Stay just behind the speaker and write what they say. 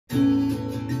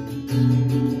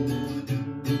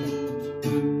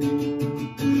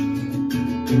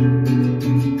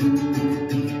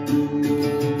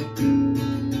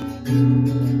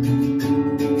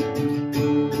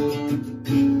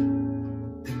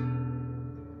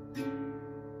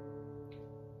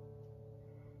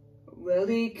Well,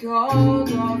 he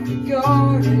called off the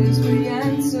guard as we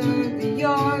entered the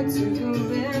yard to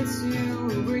convince you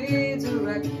to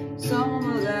redirect some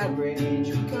of that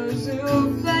rage, because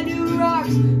who fed you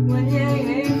rocks when you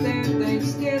ate their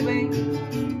Thanksgiving?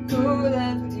 Who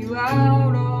left you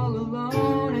out all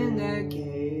alone in that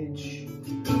cage?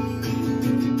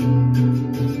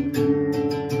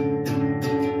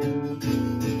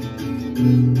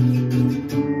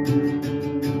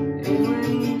 And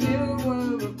when you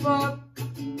were a pup,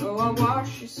 oh, I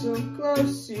watched you so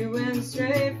close, you went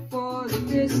straight for the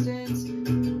distance.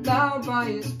 Bound by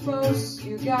his post,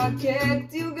 you got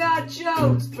kicked, you got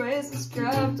choked, braces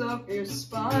crept up your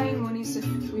spine when he said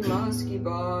we must keep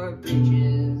our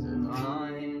bridges in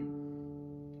line.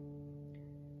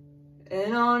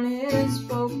 And on his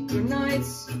poker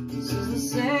nights, this is the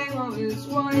same of his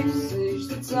wife, Sage,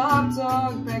 the top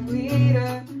dog pack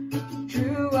leader,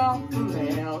 drew out the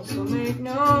mail, so make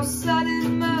no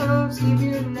sudden moves, keep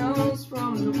your nose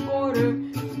from the border.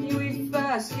 You eat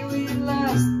fast, you eat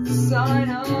last, the sign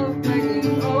of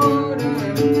pecking order.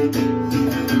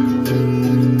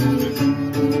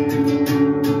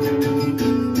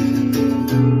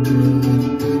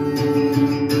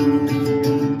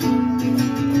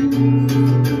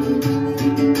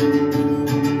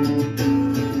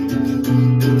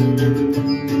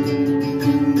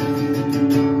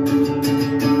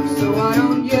 So why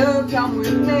don't you come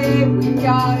with me? We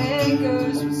got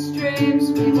acres with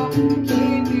streams, we won't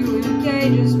keep you in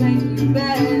cages, make you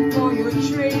beg for your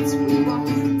treats. We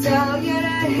won't tell you to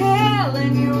hail,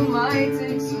 and you might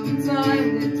take some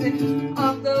time to take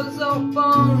off those old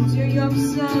bones your young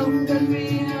self left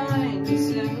behind. You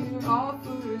said your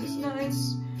offer is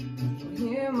nice, well,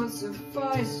 here must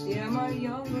suffice. Yeah, my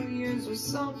younger years were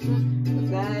something, but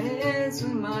that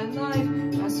isn't my life.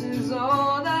 This is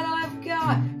all that I've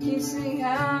got, keeps me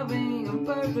having a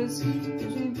purpose,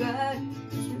 keeps me bad,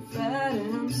 keeps me fat,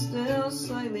 and I'm still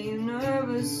slightly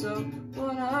nervous of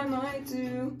what I might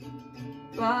do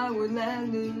if I would let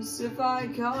loose, if I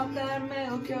caught that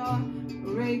mail car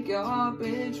or ate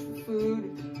garbage for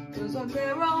food. Cause I'll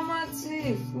clear all my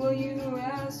teeth, will you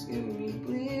ask me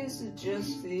please to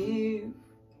just leave?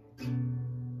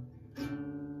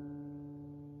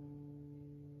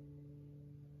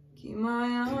 Keep my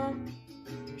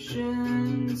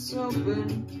options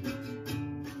open,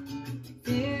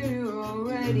 fear you're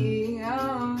already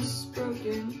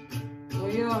housebroken, for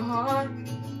your heart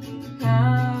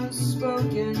has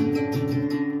spoken.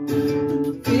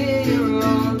 Fear you're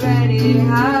already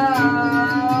housebroken.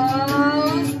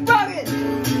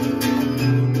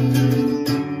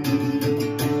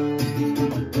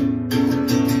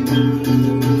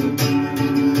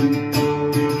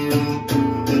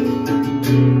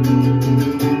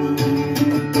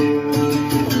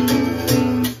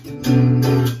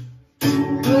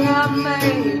 Look, I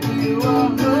made you a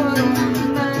hood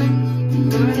and then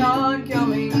put an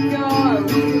oncoming car.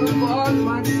 We'll walk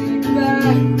my seat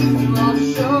back, and I'll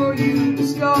show you the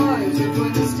scars of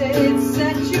when the state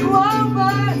sent you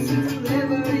over to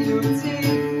deliver your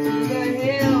teeth to the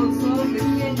hills of the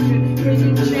kindred,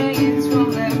 breaking chains from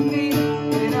their feet.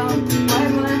 And I'll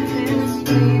wipe my hands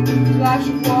clean, splash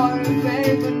of water,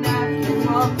 paper napkin,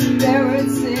 while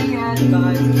parrots sing at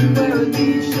night. Wear a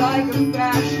leash like a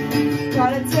fashion, try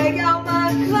to take out my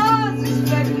clothes,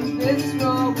 expecting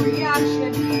physical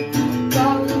reaction.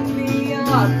 Follow me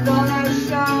up, thought I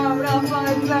shout off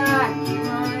my back.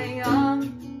 My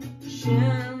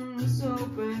options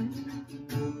open,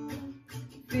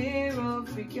 fear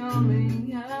of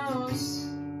becoming house